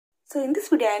So in this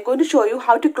video, I am going to show you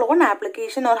how to clone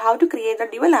application or how to create the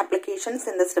dual applications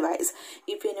in this device.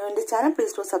 If you are new in this channel,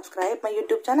 please do subscribe my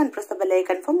YouTube channel and press the bell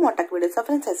icon for more tech videos. So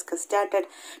friends, let's get started.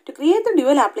 To create the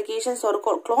dual applications or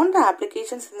clone the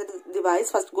applications in the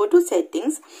device, first go to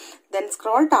settings, then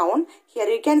scroll down. Here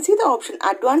you can see the option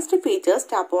advanced features,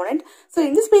 tap on it. So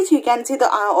in this page you can see the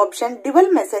option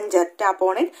dual messenger, tap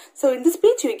on it. So in this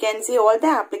page you can see all the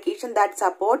applications that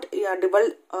support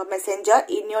dual messenger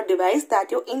in your device that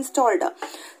you installed.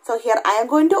 So here I am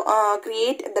going to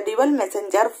create the dual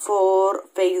messenger for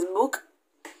Facebook.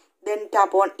 Then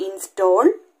tap on install.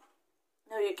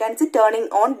 Now you can see turning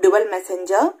on dual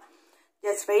messenger.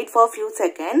 Just wait for a few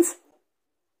seconds.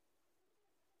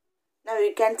 Now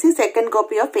you can see second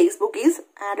copy of Facebook is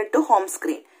added to home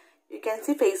screen. You can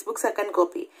see Facebook second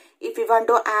copy. If you want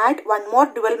to add one more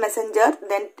dual messenger,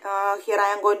 then here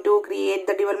I am going to create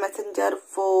the dual messenger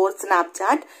for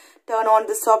Snapchat. Turn on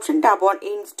this option, tap on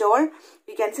install.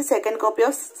 You can see second copy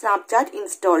of Snapchat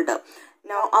installed.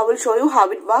 Now I will show you how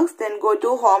it works. Then go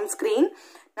to home screen.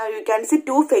 Now you can see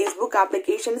two Facebook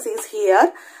applications is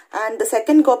here. And the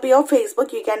second copy of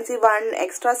Facebook, you can see one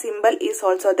extra symbol is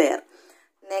also there.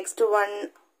 Next one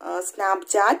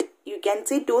Snapchat, you can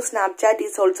see two Snapchat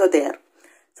is also there.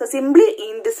 So simply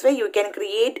in this way you can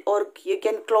create or you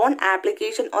can clone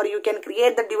application or you can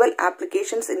create the dual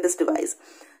applications in this device.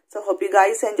 So hope you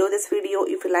guys enjoy this video.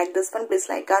 If you like this one, please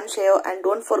like and share and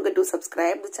don't forget to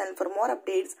subscribe the channel for more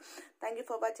updates. Thank you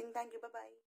for watching. Thank you. Bye bye.